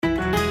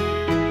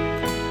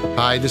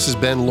Hi, this is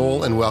Ben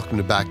Lowell, and welcome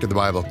to Back to the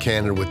Bible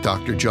Canada with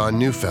Dr. John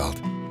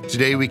Neufeld.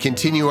 Today we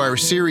continue our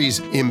series,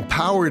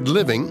 Empowered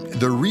Living,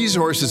 the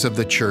Resources of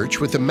the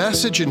Church, with a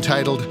message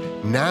entitled,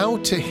 Now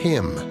to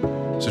Him.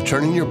 So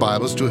turn in your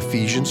Bibles to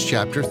Ephesians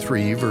chapter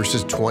 3,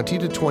 verses 20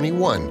 to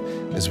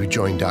 21, as we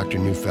join Dr.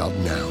 Neufeld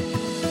now.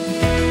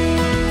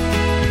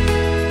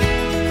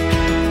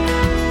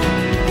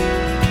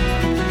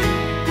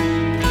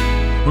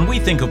 When we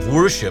think of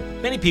worship,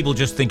 many people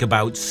just think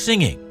about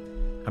singing.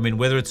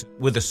 Whether it's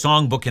with a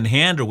songbook in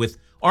hand or with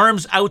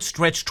arms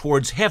outstretched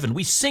towards heaven,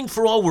 we sing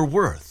for all we're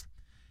worth.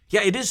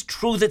 Yeah, it is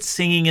true that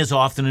singing is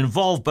often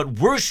involved, but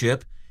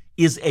worship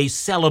is a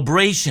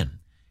celebration.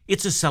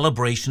 It's a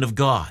celebration of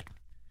God.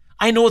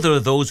 I know there are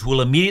those who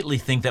will immediately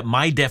think that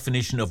my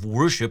definition of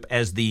worship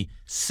as the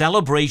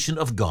celebration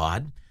of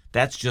God,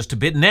 that's just a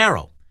bit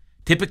narrow.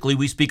 Typically,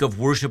 we speak of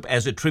worship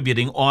as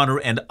attributing honor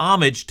and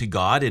homage to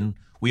God, and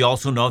we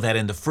also know that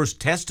in the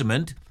First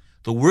Testament,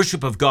 the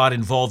worship of God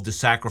involved the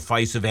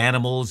sacrifice of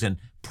animals and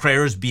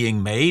prayers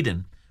being made.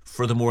 And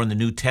furthermore, in the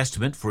New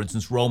Testament, for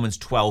instance, Romans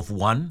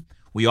 12:1,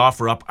 we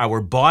offer up our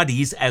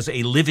bodies as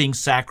a living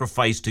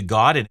sacrifice to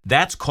God, and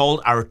that's called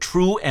our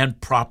true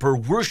and proper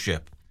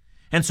worship.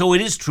 And so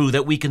it is true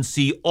that we can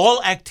see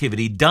all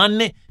activity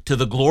done to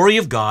the glory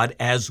of God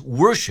as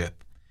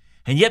worship.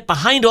 And yet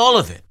behind all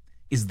of it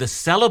is the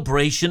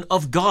celebration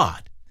of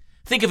God.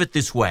 Think of it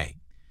this way.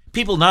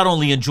 People not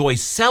only enjoy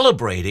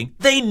celebrating,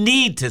 they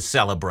need to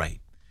celebrate.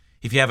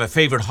 If you have a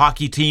favorite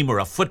hockey team or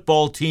a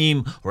football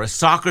team or a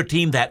soccer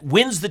team that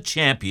wins the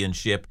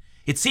championship,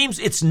 it seems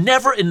it's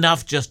never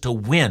enough just to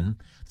win.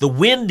 The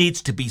win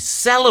needs to be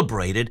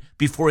celebrated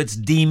before it's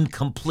deemed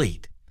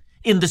complete.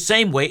 In the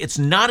same way, it's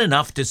not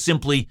enough to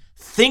simply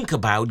think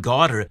about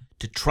God or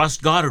to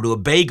trust God or to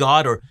obey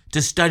God or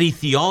to study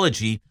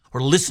theology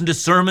or listen to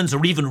sermons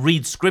or even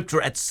read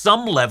scripture. At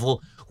some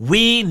level,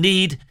 we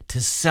need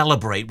to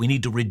celebrate. We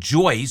need to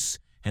rejoice,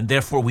 and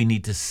therefore we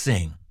need to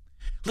sing.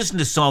 Listen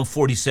to Psalm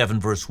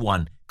 47, verse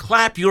 1.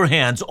 Clap your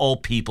hands, all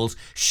peoples.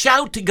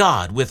 Shout to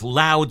God with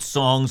loud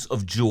songs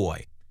of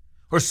joy.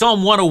 Or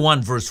Psalm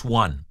 101, verse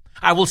 1.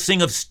 I will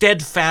sing of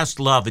steadfast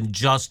love and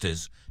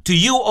justice. To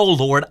you, O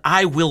Lord,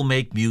 I will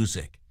make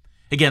music.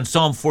 Again,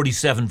 Psalm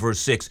 47, verse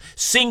 6.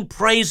 Sing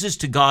praises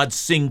to God,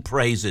 sing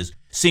praises.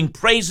 Sing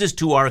praises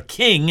to our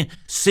King,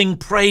 sing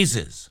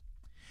praises.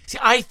 See,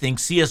 I think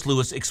C.S.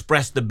 Lewis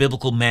expressed the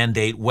biblical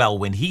mandate well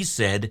when he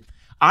said,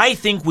 I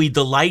think we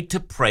delight to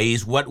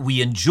praise what we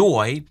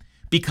enjoy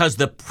because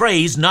the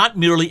praise not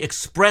merely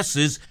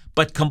expresses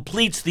but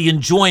completes the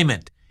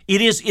enjoyment.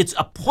 It is its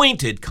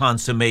appointed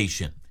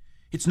consummation.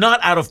 It's not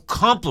out of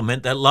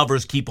compliment that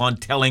lovers keep on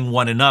telling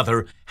one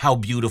another how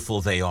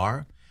beautiful they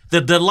are.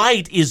 The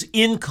delight is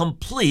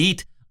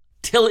incomplete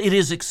till it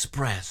is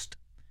expressed.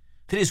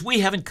 That is, we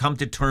haven't come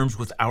to terms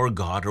with our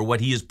God or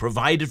what He has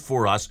provided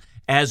for us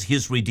as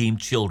His redeemed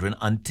children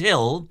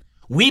until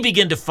we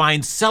begin to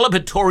find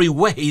celebratory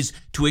ways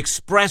to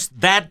express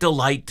that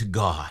delight to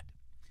God.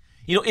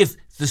 If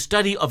the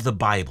study of the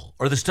Bible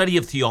or the study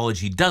of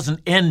theology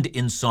doesn't end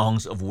in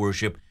songs of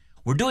worship,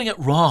 we're doing it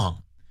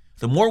wrong.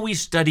 The more we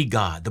study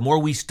God, the more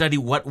we study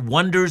what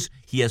wonders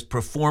He has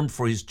performed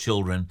for His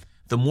children,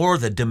 the more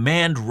the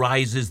demand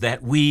rises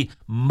that we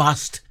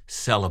must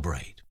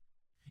celebrate.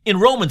 In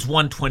Romans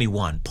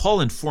 1:21, Paul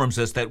informs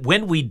us that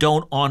when we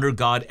don't honor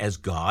God as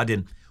God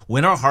and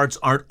when our hearts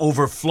aren't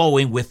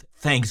overflowing with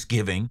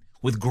thanksgiving,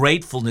 with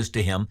gratefulness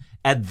to Him,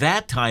 at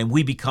that time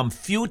we become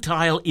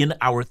futile in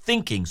our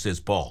thinking, says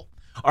Paul.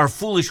 Our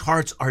foolish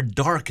hearts are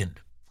darkened.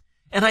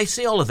 And I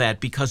say all of that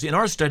because in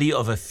our study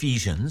of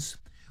Ephesians,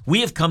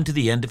 we have come to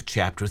the end of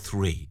chapter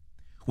 3.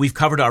 We've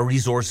covered our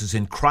resources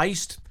in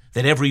Christ,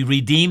 that every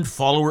redeemed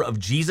follower of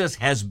Jesus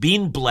has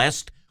been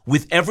blessed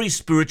with every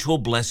spiritual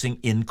blessing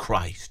in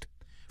Christ.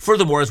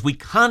 Furthermore, as we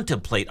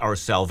contemplate our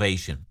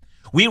salvation,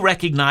 we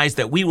recognize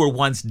that we were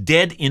once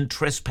dead in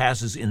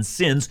trespasses and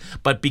sins,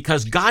 but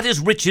because God is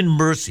rich in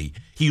mercy,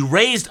 He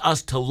raised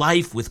us to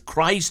life with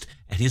Christ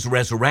at His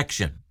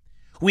resurrection.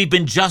 We've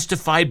been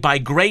justified by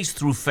grace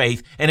through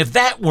faith, and if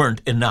that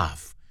weren't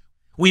enough,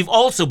 we've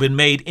also been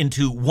made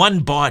into one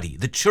body,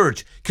 the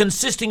church,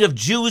 consisting of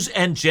Jews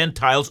and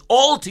Gentiles,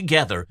 all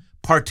together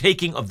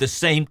partaking of the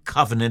same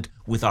covenant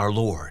with our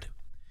Lord.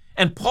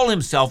 And Paul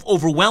himself,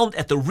 overwhelmed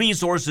at the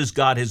resources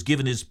God has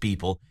given His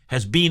people,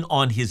 has been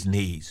on his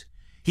knees.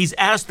 He's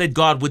asked that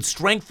God would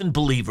strengthen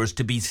believers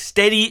to be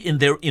steady in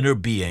their inner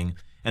being,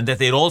 and that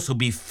they'd also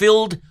be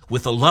filled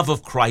with the love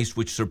of Christ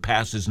which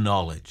surpasses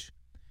knowledge.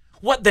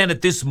 What then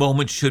at this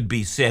moment should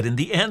be said? And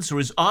the answer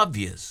is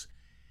obvious.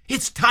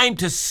 It's time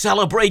to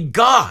celebrate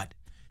God.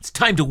 It's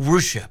time to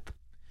worship.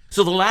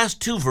 So the last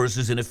two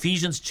verses in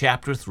Ephesians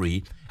chapter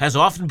 3 has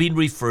often been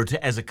referred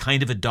to as a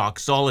kind of a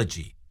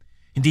doxology.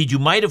 Indeed, you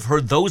might have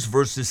heard those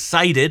verses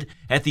cited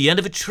at the end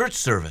of a church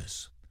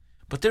service.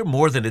 But they're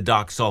more than a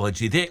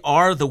doxology. They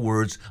are the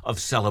words of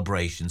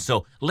celebration.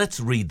 So let's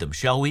read them,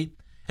 shall we?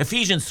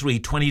 Ephesians 3,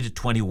 20 to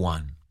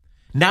 21.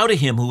 Now to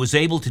Him who is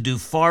able to do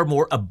far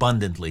more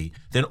abundantly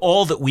than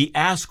all that we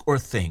ask or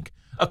think,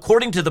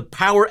 according to the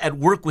power at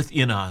work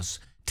within us,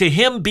 To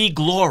him be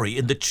glory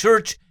in the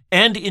church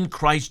and in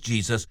Christ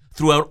Jesus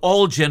throughout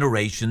all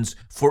generations,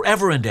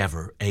 forever and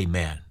ever.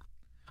 Amen.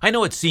 I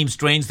know it seems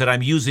strange that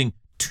I'm using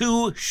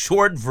 2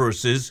 short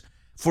verses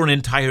for an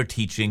entire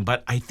teaching,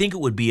 but I think it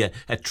would be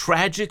a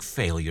tragic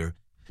failure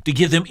to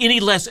give them any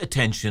less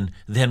attention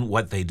than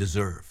what they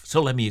deserve.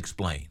 So let me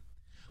explain.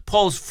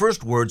 Paul's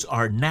first words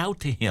are now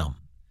to him.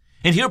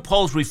 And here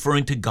Paul's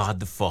referring to God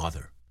the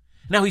Father.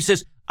 Now he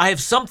says, I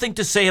have something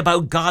to say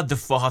about God the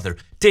Father.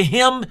 To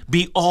him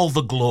be all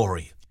the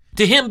glory.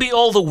 To him be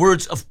all the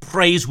words of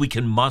praise we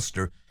can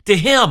muster. To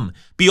him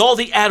be all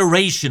the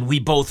adoration we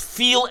both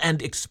feel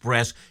and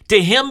express.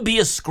 To him be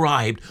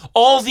ascribed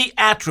all the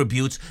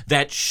attributes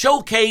that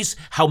showcase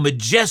how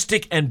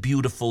majestic and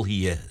beautiful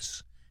he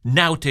is.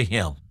 Now to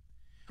him.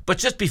 But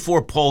just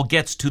before Paul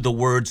gets to the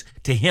words,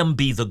 to him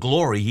be the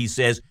glory, he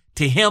says,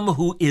 to him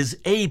who is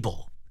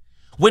able.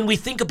 When we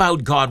think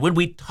about God, when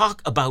we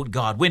talk about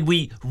God, when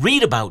we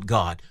read about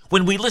God,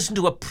 when we listen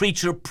to a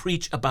preacher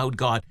preach about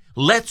God,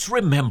 let's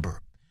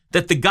remember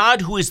that the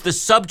God who is the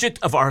subject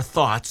of our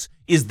thoughts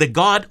is the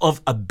God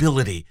of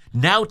ability.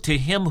 Now to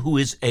him who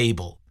is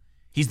able.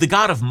 He's the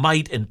God of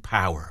might and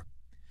power.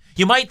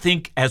 You might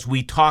think as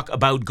we talk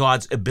about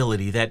God's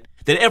ability that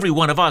every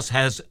one of us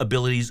has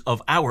abilities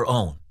of our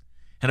own.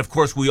 And of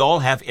course, we all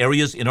have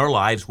areas in our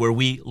lives where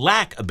we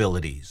lack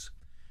abilities.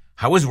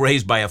 I was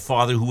raised by a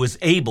father who was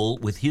able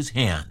with his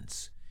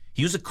hands.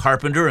 He was a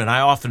carpenter, and I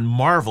often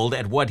marveled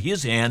at what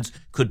his hands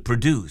could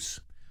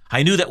produce.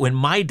 I knew that when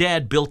my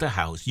dad built a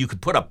house, you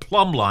could put a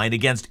plumb line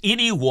against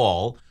any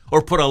wall,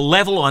 or put a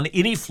level on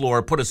any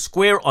floor, put a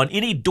square on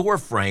any door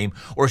frame,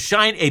 or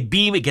shine a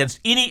beam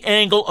against any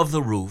angle of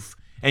the roof,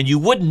 and you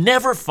would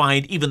never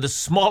find even the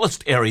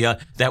smallest area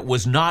that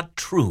was not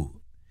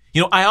true.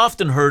 You know, I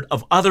often heard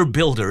of other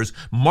builders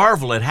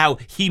marvel at how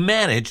he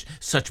managed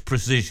such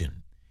precision.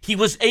 He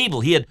was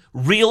able, he had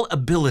real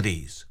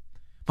abilities.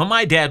 But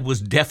my dad was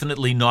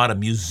definitely not a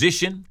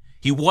musician.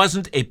 He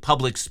wasn't a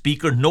public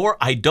speaker, nor,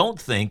 I don't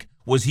think,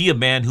 was he a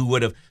man who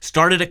would have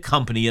started a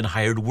company and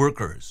hired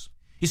workers.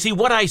 You see,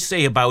 what I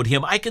say about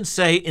him, I can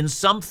say in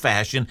some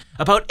fashion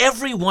about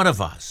every one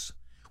of us.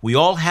 We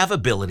all have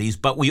abilities,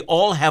 but we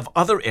all have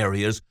other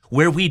areas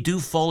where we do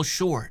fall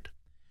short.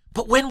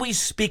 But when we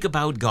speak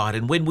about God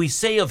and when we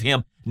say of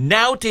him,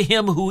 now to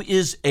him who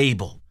is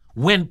able,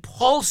 when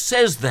Paul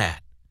says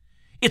that,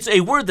 it's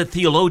a word that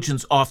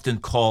theologians often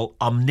call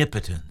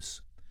omnipotence.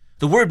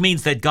 The word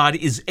means that God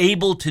is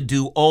able to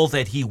do all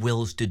that he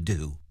wills to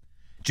do.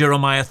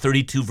 Jeremiah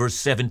 32 verse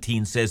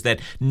 17 says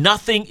that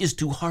nothing is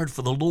too hard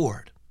for the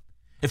Lord.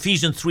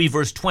 Ephesians 3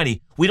 verse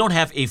 20, we don't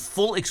have a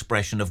full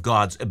expression of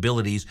God's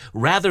abilities.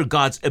 Rather,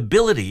 God's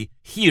ability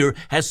here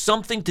has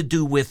something to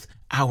do with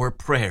our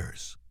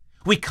prayers.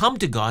 We come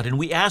to God and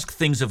we ask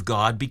things of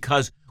God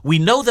because we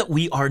know that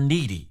we are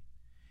needy.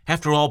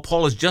 After all,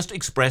 Paul has just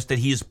expressed that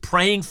he is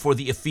praying for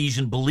the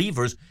Ephesian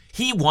believers.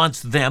 He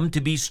wants them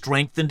to be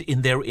strengthened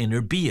in their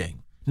inner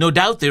being. No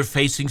doubt they're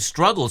facing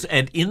struggles,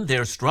 and in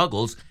their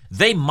struggles,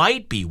 they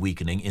might be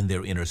weakening in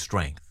their inner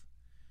strength.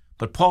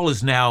 But Paul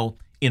is now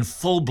in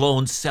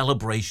full-blown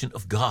celebration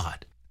of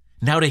God.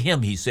 Now to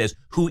him, he says,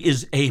 who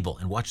is able,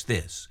 and watch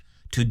this,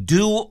 to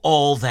do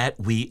all that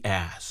we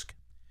ask.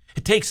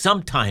 It takes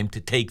some time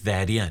to take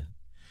that in.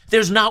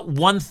 There's not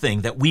one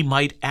thing that we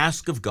might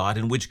ask of God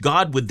in which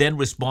God would then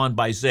respond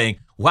by saying,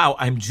 wow,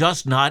 I'm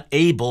just not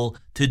able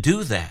to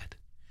do that.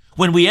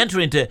 When we enter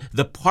into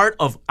the part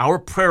of our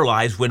prayer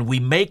lives when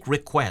we make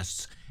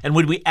requests, and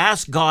when we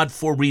ask God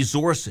for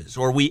resources,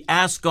 or we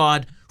ask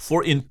God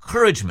for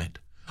encouragement,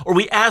 or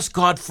we ask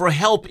God for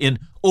help in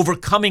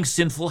overcoming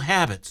sinful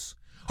habits,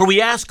 or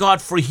we ask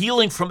God for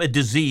healing from a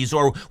disease,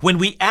 or when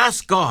we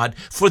ask God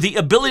for the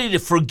ability to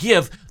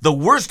forgive the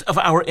worst of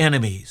our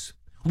enemies,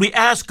 we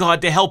ask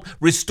God to help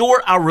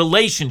restore our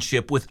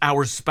relationship with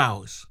our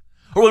spouse,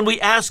 or when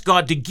we ask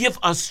God to give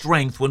us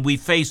strength when we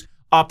face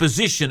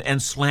opposition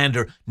and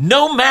slander,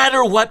 no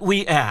matter what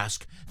we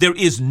ask, there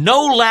is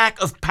no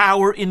lack of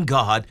power in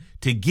God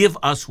to give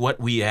us what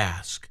we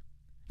ask.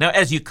 Now,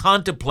 as you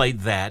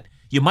contemplate that,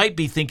 you might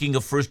be thinking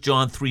of 1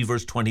 John 3,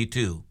 verse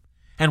 22.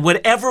 And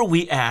whatever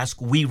we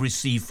ask, we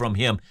receive from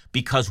him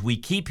because we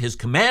keep his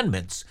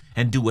commandments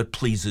and do what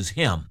pleases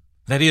him.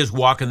 That is,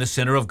 walk in the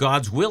center of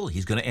God's will.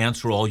 He's going to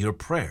answer all your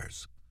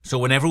prayers. So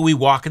whenever we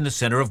walk in the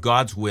center of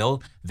God's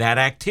will, that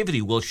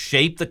activity will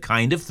shape the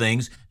kind of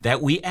things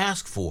that we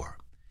ask for.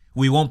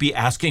 We won't be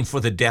asking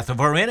for the death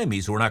of our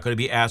enemies. We're not going to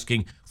be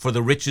asking for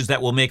the riches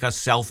that will make us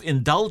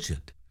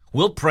self-indulgent.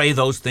 We'll pray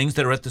those things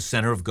that are at the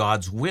center of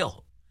God's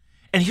will.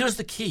 And here's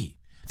the key.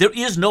 There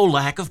is no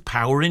lack of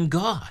power in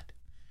God.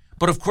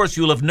 But of course,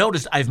 you'll have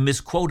noticed I've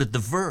misquoted the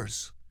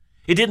verse.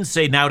 It didn't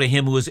say, now to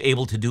him who is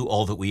able to do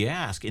all that we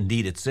ask.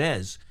 Indeed, it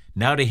says,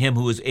 now to him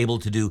who is able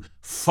to do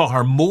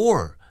far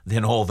more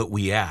than all that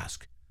we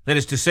ask. That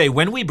is to say,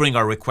 when we bring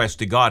our request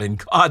to God, and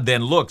God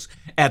then looks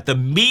at the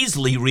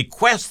measly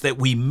requests that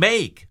we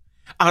make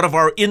out of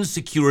our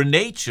insecure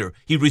nature,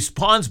 he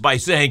responds by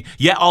saying,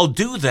 yeah, I'll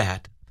do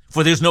that,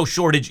 for there's no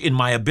shortage in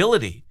my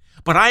ability.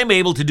 but I am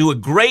able to do a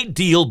great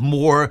deal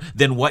more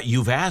than what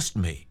you've asked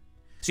me.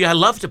 See, I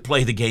love to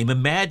play the game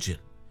Imagine.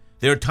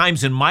 There are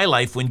times in my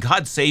life when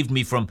God saved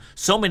me from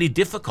so many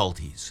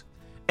difficulties.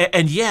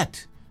 And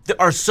yet, there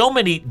are so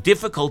many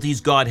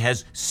difficulties God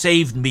has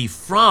saved me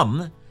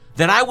from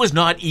that I was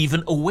not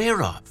even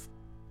aware of.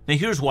 Now,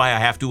 here's why I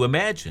have to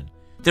imagine.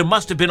 There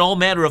must have been all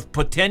manner of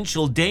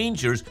potential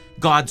dangers.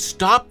 God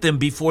stopped them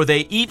before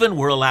they even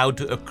were allowed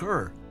to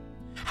occur.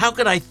 How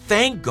can I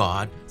thank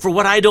God for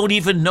what I don't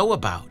even know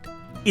about?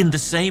 In the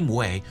same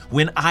way,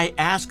 when I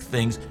ask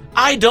things,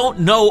 I don't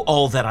know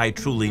all that I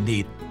truly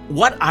need.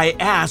 What I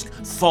ask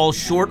falls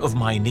short of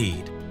my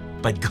need,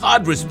 but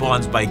God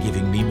responds by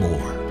giving me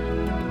more.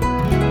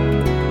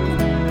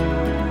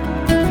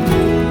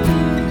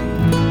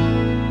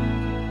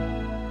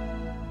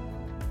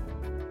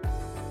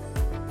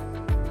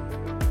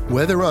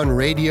 Whether on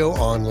radio,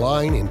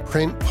 online, in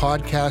print,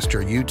 podcast,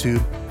 or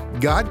YouTube,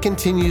 God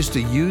continues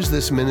to use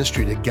this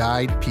ministry to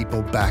guide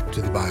people back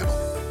to the Bible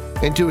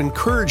and to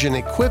encourage and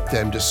equip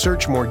them to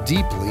search more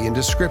deeply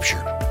into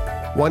Scripture.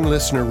 One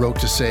listener wrote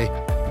to say,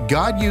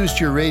 "God used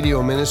your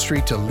radio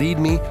ministry to lead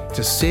me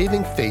to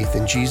saving faith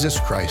in Jesus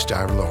Christ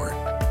our Lord.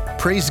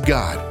 Praise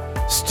God,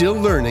 still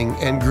learning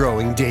and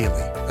growing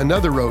daily."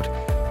 Another wrote,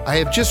 "I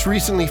have just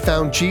recently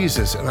found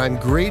Jesus, and I'm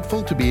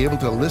grateful to be able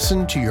to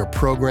listen to your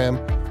program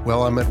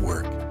while I'm at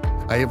work.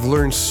 I have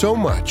learned so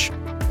much,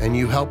 and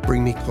you help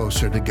bring me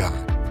closer to God."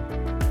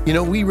 You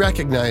know, we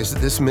recognize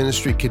that this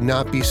ministry could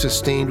not be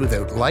sustained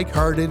without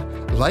like-hearted,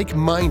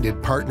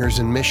 like-minded partners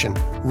in mission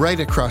right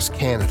across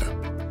Canada.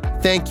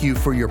 Thank you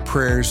for your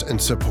prayers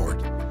and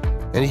support.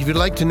 And if you'd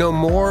like to know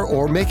more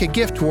or make a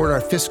gift toward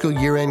our fiscal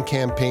year-end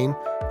campaign,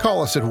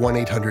 call us at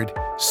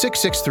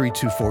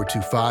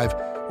 1-800-663-2425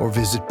 or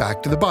visit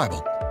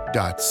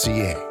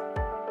backtothebible.ca.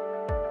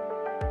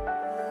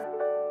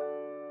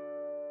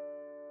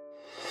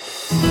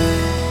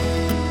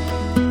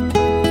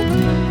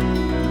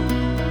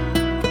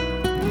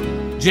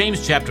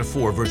 James chapter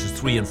 4, verses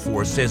 3 and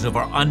 4 says of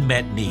our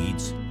unmet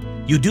needs,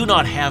 "You do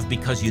not have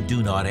because you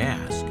do not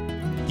ask.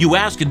 You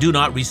ask and do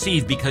not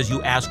receive because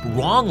you ask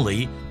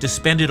wrongly to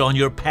spend it on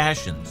your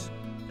passions."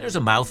 There's a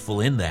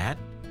mouthful in that.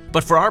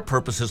 But for our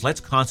purposes,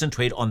 let's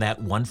concentrate on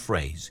that one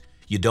phrase.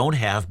 You don't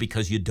have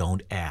because you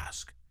don't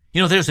ask.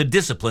 You know, there's a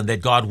discipline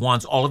that God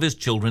wants all of His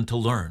children to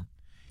learn.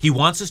 He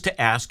wants us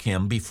to ask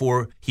Him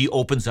before He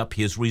opens up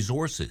His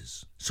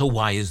resources. So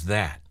why is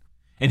that?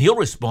 And He'll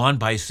respond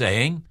by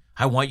saying,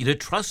 "I want you to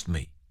trust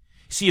me."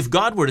 See, if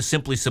God were to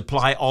simply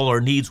supply all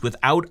our needs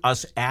without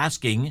us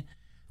asking,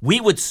 we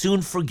would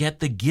soon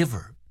forget the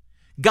giver.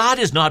 God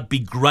is not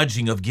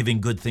begrudging of giving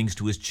good things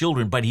to His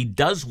children, but He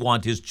does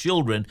want His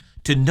children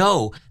to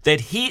know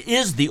that He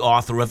is the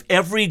author of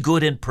every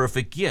good and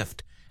perfect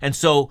gift. And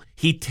so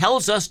He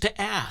tells us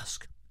to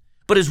ask.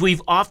 But as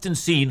we've often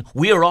seen,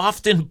 we are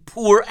often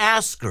poor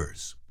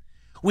askers.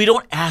 We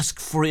don't ask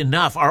for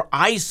enough. Our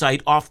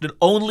eyesight often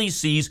only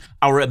sees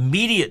our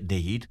immediate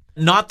need,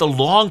 not the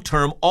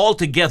long-term,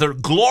 altogether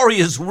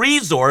glorious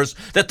resource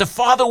that the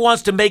Father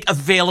wants to make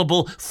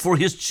available for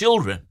His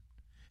children.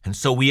 And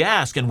so we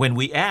ask, and when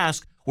we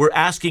ask, we're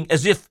asking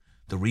as if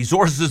the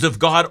resources of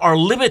God are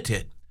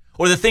limited,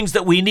 or the things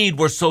that we need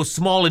were so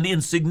small and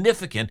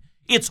insignificant.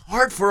 It's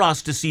hard for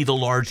us to see the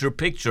larger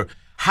picture,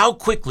 how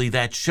quickly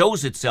that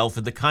shows itself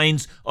in the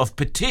kinds of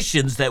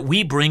petitions that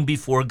we bring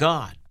before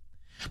God.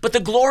 But the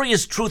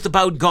glorious truth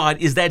about God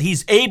is that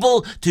He's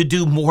able to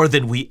do more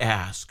than we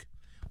ask.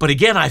 But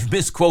again, I've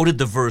misquoted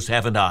the verse,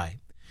 haven't I?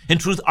 In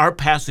truth, our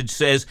passage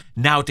says,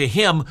 "Now to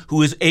Him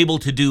who is able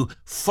to do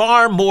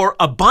far more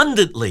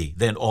abundantly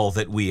than all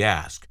that we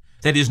ask."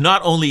 That is,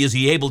 not only is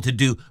He able to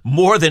do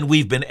more than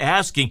we've been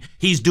asking,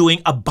 He's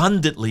doing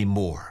abundantly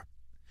more.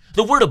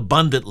 The word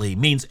abundantly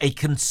means a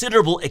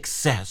considerable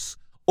excess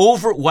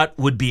over what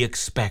would be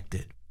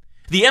expected.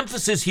 The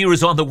emphasis here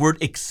is on the word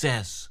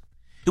excess.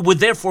 It would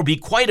therefore be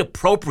quite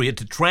appropriate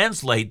to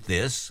translate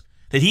this,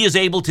 that He is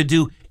able to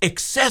do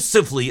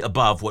excessively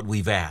above what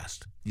we've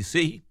asked. You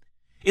see,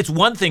 it's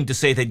one thing to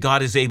say that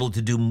God is able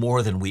to do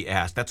more than we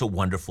ask. That's a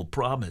wonderful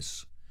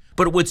promise.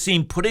 But it would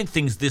seem putting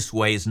things this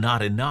way is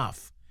not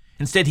enough.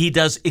 Instead, He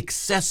does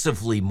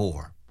excessively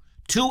more,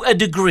 to a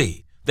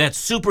degree that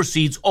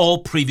supersedes all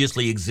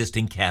previously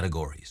existing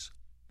categories.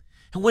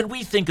 And when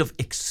we think of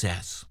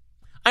excess,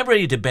 I'm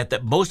ready to bet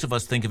that most of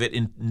us think of it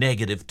in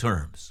negative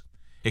terms.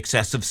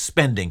 Excessive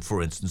spending,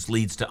 for instance,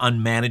 leads to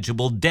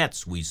unmanageable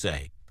debts, we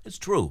say. It's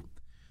true.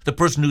 The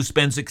person who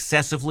spends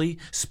excessively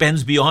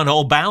spends beyond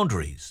all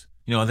boundaries.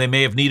 You know, they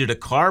may have needed a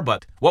car,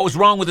 but what was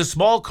wrong with a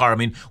small car? I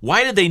mean,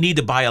 why did they need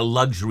to buy a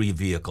luxury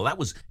vehicle? That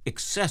was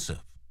excessive.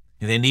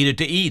 They needed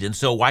to eat, and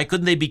so why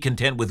couldn't they be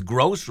content with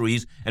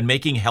groceries and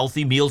making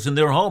healthy meals in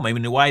their home? I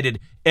mean, why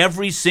did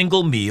every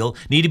single meal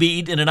need to be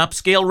eaten in an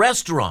upscale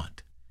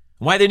restaurant?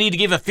 Why they need to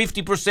give a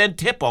 50%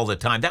 tip all the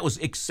time? That was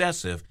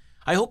excessive.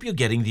 I hope you're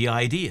getting the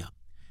idea.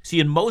 See,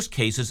 in most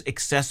cases,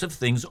 excessive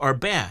things are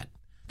bad.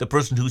 The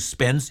person who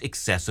spends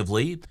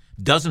excessively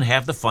doesn't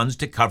have the funds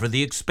to cover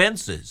the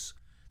expenses.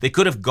 They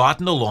could have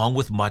gotten along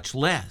with much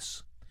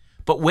less.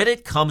 But when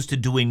it comes to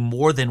doing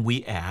more than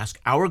we ask,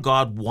 our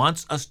God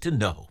wants us to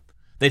know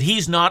that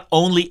he's not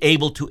only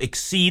able to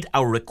exceed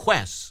our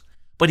requests,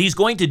 but he's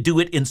going to do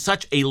it in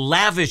such a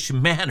lavish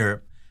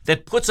manner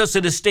that puts us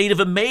in a state of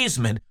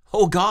amazement.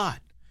 Oh God,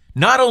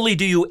 not only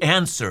do you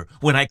answer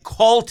when I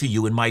call to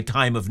you in my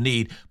time of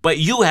need, but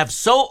you have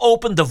so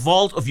opened the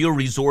vault of your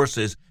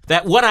resources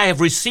that what I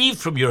have received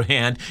from your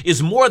hand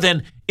is more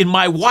than in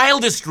my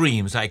wildest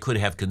dreams I could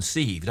have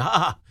conceived.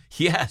 Ah,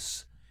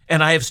 yes.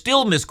 And I have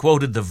still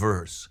misquoted the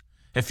verse.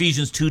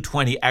 Ephesians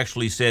 2:20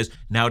 actually says,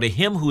 "Now to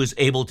him who is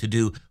able to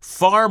do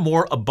far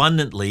more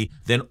abundantly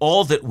than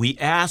all that we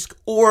ask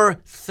or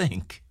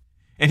think."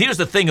 And here's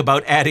the thing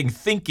about adding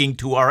thinking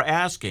to our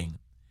asking.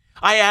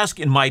 I ask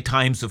in my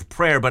times of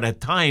prayer, but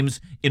at times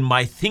in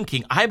my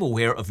thinking, I'm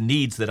aware of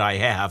needs that I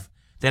have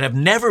that have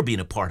never been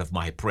a part of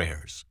my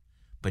prayers.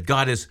 But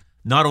God has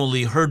not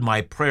only heard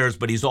my prayers,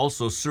 but he's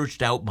also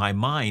searched out my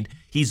mind.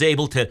 He's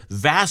able to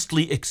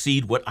vastly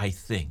exceed what I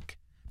think.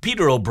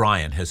 Peter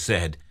O'Brien has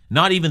said,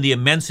 "Not even the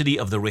immensity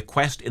of the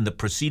request in the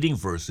preceding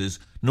verses,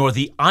 nor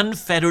the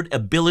unfettered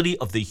ability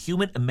of the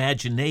human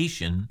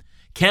imagination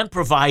can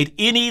provide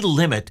any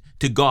limit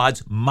to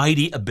God's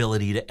mighty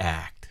ability to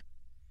act."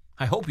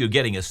 I hope you're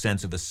getting a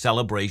sense of a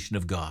celebration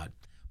of God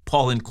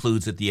Paul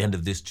includes at the end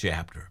of this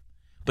chapter.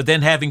 But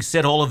then, having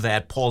said all of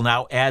that, Paul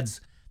now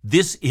adds,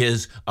 "This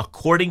is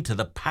according to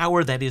the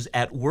power that is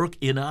at work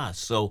in us."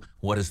 So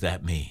what does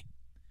that mean?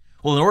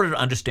 Well, in order to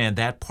understand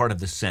that part of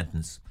the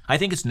sentence, I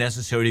think it's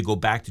necessary to go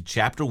back to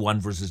chapter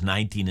 1, verses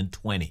 19 and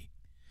 20.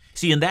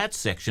 See, in that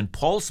section,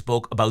 Paul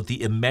spoke about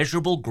the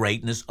immeasurable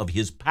greatness of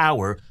his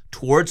power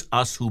towards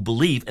us who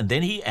believe, and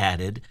then he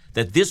added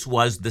that this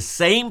was the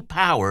same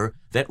power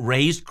that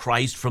raised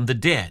Christ from the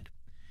dead.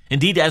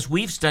 Indeed, as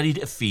we've studied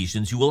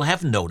Ephesians, you will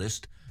have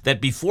noticed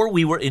that before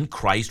we were in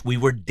Christ, we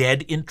were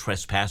dead in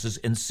trespasses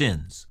and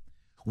sins.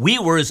 We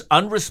were as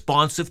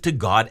unresponsive to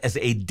God as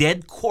a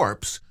dead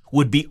corpse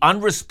would be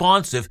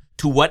unresponsive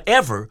to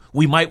whatever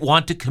we might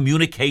want to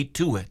communicate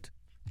to it.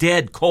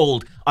 Dead,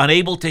 cold,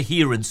 unable to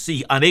hear and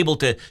see, unable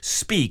to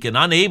speak, and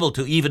unable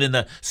to, even in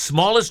the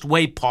smallest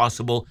way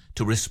possible,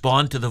 to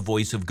respond to the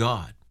voice of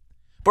God.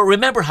 But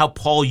remember how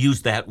Paul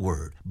used that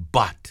word,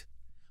 but.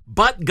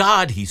 But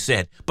God, he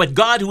said, but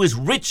God who is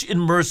rich in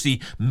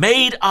mercy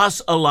made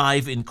us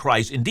alive in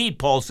Christ. Indeed,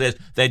 Paul says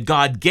that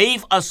God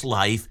gave us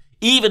life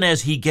even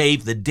as he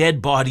gave the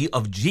dead body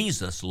of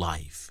Jesus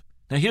life.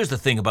 Now here's the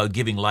thing about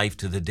giving life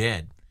to the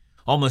dead.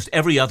 Almost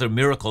every other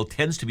miracle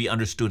tends to be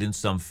understood in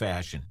some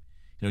fashion.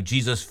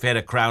 Jesus fed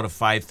a crowd of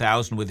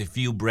 5,000 with a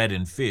few bread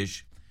and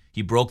fish.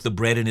 He broke the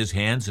bread in his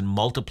hands and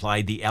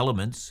multiplied the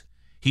elements.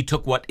 He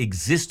took what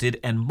existed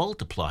and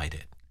multiplied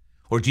it.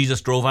 Or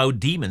Jesus drove out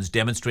demons,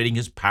 demonstrating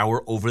his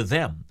power over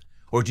them.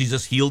 Or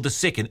Jesus healed the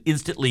sick and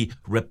instantly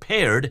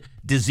repaired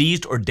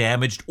diseased or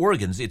damaged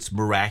organs. It's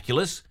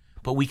miraculous,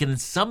 but we can in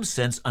some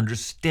sense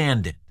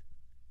understand it.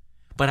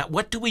 But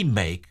what do we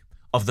make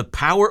of the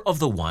power of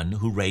the one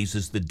who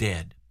raises the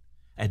dead?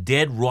 A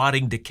dead,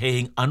 rotting,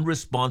 decaying,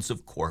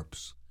 unresponsive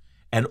corpse.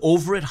 And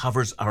over it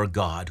hovers our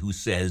God who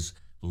says,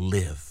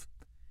 "Live."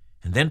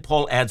 And then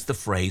Paul adds the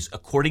phrase,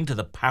 "according to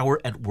the power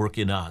at work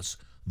in us."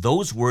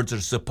 Those words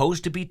are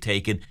supposed to be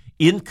taken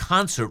in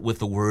concert with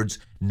the words,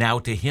 "now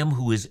to him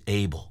who is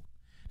able."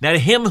 Now to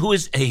him who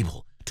is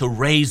able to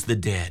raise the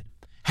dead.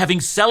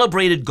 Having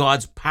celebrated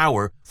God's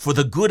power for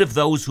the good of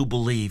those who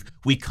believe,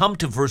 we come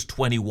to verse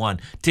 21.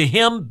 "To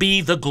him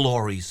be the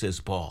glory," says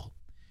Paul.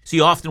 See,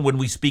 often when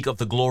we speak of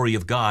the glory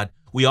of God,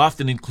 we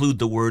often include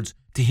the words,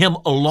 "to him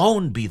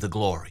alone be the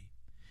glory."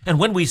 And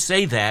when we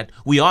say that,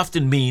 we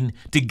often mean,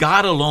 to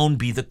God alone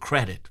be the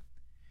credit.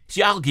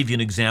 See, I'll give you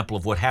an example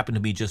of what happened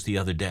to me just the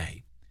other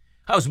day.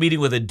 I was meeting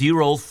with a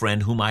dear old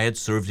friend whom I had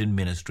served in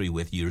ministry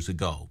with years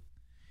ago.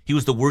 He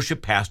was the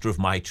worship pastor of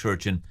my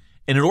church, and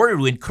in order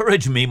to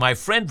encourage me, my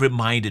friend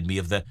reminded me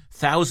of the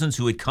thousands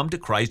who had come to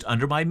Christ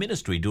under my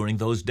ministry during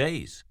those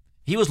days.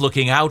 He was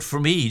looking out for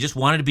me. He just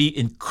wanted to be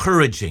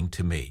encouraging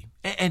to me.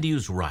 And he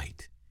was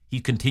right. He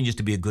continues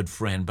to be a good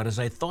friend. But as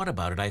I thought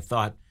about it, I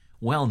thought,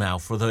 well, now,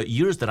 for the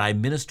years that I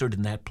ministered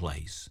in that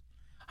place,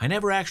 I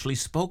never actually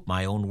spoke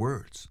my own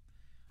words.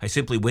 I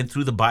simply went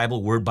through the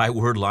Bible word by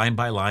word, line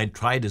by line,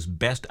 tried as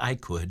best I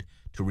could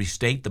to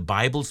restate the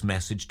Bible's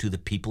message to the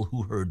people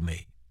who heard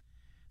me.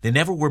 They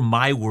never were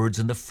my words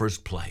in the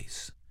first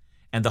place.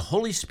 And the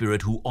Holy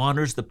Spirit, who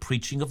honors the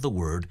preaching of the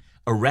word,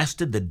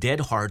 arrested the dead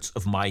hearts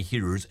of my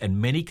hearers, and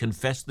many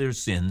confessed their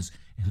sins,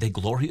 and they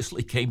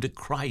gloriously came to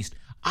Christ.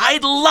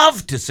 I'd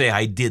love to say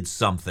I did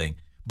something,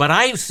 but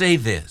I say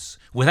this,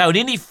 without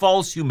any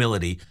false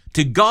humility,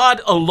 to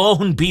God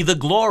alone be the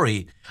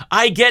glory.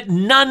 I get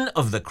none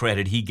of the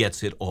credit, he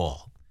gets it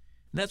all.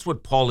 And that's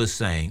what Paul is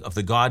saying of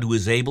the God who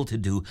is able to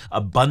do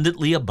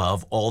abundantly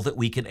above all that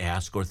we can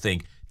ask or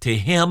think. To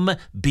him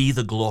be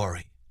the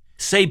glory.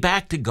 Say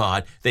back to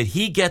God that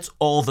he gets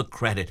all the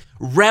credit.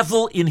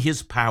 Revel in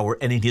his power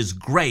and in his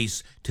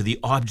grace to the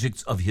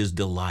objects of his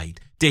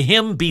delight. To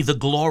him be the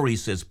glory,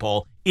 says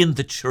Paul, in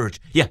the church.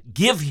 Yeah,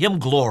 give him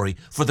glory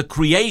for the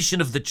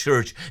creation of the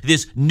church,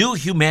 this new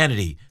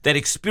humanity that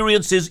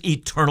experiences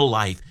eternal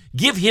life.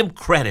 Give him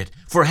credit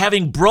for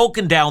having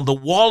broken down the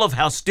wall of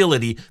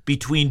hostility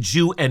between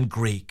Jew and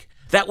Greek.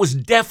 That was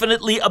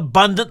definitely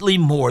abundantly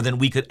more than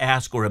we could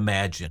ask or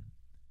imagine.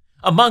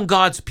 Among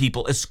God's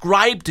people,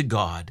 ascribe to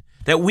God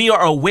that we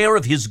are aware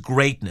of his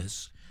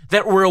greatness,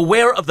 that we're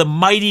aware of the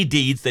mighty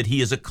deeds that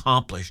he has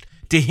accomplished.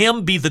 To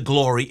him be the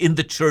glory in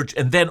the church,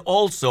 and then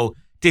also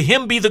to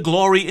him be the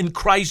glory in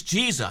Christ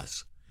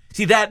Jesus.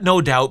 See, that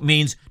no doubt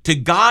means to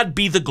God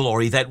be the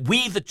glory that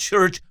we, the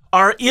church,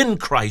 are in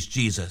Christ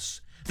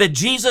Jesus, that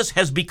Jesus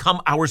has become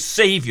our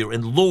Savior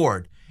and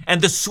Lord, and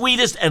the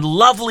sweetest and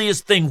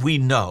loveliest thing we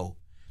know,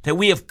 that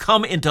we have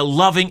come into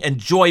loving and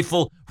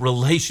joyful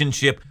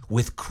relationship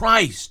with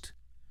Christ.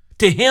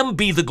 To him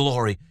be the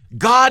glory.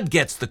 God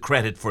gets the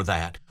credit for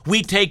that.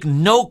 We take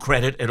no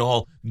credit at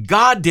all.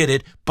 God did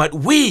it, but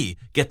we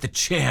get the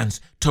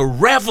chance to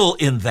revel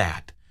in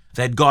that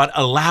God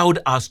allowed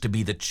us to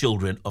be the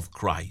children of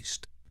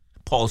Christ.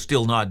 Paul's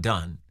still not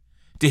done.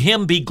 To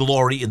him be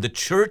glory in the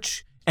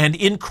church and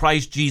in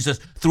Christ Jesus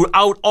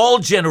throughout all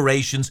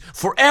generations,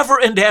 forever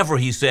and ever,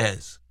 he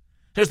says.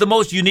 There's the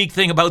most unique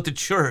thing about the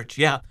church.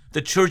 Yeah,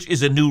 the church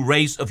is a new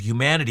race of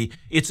humanity.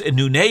 It's a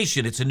new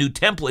nation. It's a new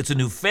temple. It's a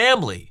new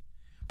family.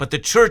 But the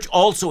church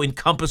also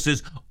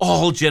encompasses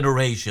all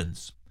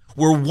generations.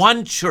 We're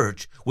one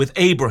church with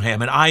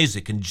Abraham and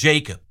Isaac and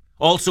Jacob,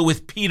 also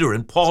with Peter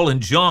and Paul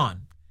and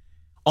John,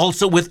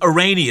 also with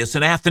Irenaeus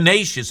and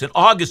Athanasius and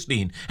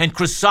Augustine and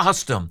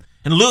Chrysostom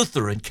and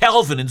Luther and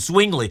Calvin and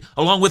Zwingli,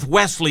 along with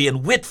Wesley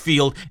and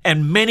Whitefield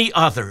and many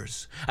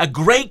others. A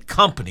great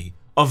company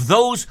of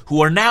those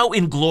who are now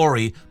in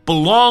glory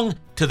belong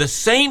to the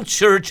same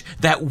church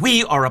that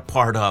we are a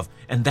part of,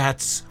 and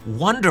that's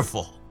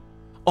wonderful.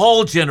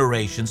 All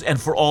generations and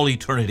for all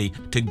eternity,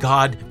 to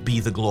God be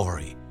the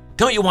glory.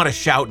 Don't you want to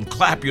shout and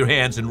clap your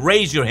hands and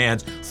raise your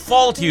hands,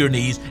 fall to your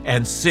knees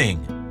and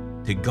sing?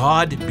 To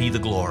God be the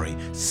glory.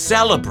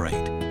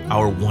 Celebrate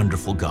our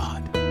wonderful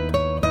God.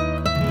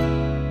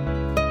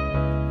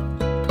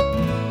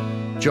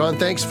 John,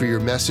 thanks for your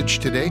message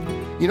today.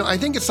 You know, I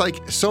think it's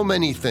like so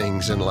many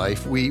things in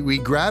life. We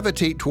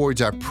gravitate towards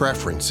our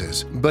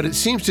preferences, but it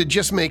seems to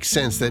just make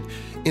sense that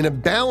in a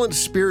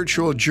balanced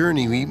spiritual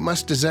journey, we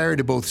must desire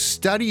to both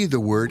study the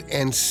Word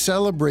and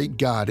celebrate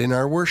God in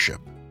our worship.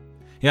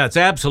 Yeah, it's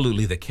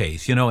absolutely the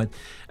case. You know,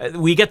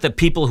 we get the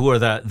people who are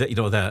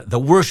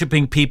the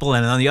worshiping people,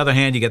 and on the other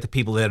hand, you get the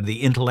people that are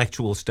the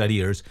intellectual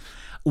studiers.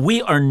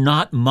 We are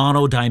not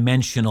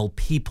monodimensional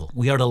people.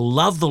 We are to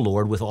love the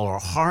Lord with all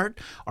our heart,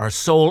 our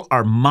soul,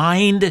 our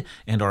mind,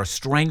 and our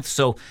strength.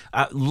 So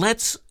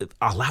let's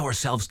allow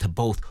ourselves to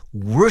both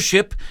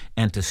worship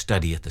and to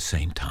study at the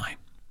same time.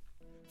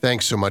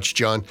 Thanks so much,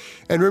 John.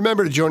 And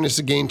remember to join us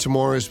again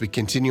tomorrow as we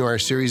continue our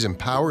series,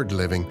 Empowered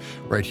Living,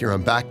 right here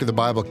on Back to the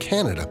Bible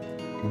Canada.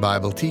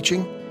 Bible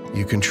teaching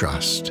you can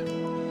trust.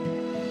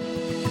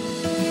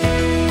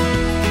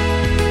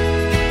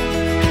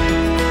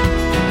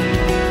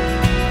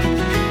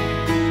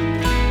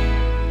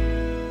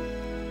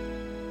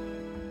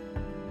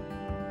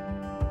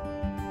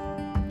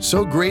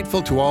 So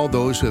grateful to all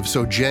those who have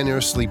so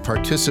generously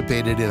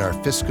participated in our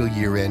fiscal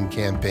year-end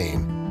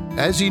campaign.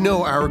 As you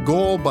know, our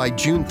goal by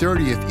June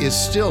 30th is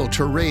still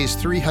to raise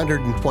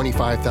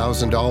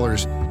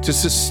 $325,000 to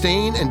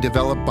sustain and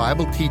develop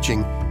Bible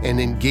teaching and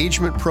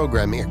engagement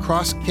programming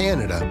across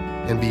Canada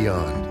and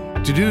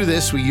beyond. To do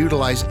this, we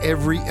utilize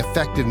every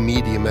effective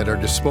medium at our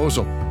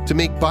disposal to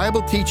make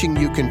Bible teaching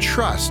you can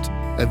trust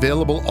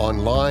available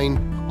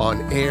online,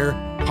 on air,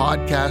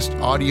 podcast,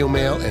 audio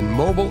mail, and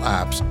mobile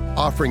apps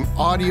offering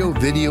audio,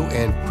 video,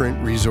 and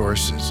print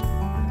resources.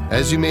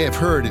 As you may have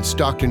heard, it's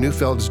Dr.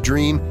 Neufeld's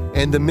dream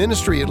and the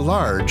ministry at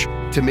large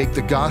to make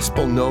the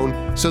gospel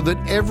known so that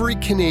every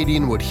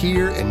Canadian would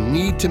hear and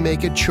need to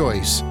make a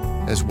choice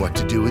as what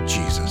to do with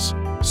Jesus.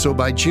 So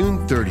by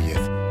June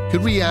 30th,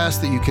 could we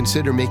ask that you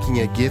consider making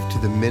a gift to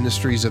the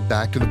ministries of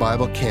Back to the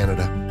Bible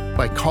Canada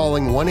by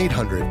calling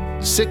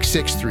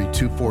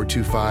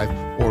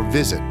 1-800-663-2425 or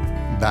visit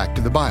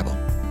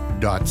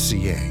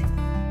backtothebible.ca.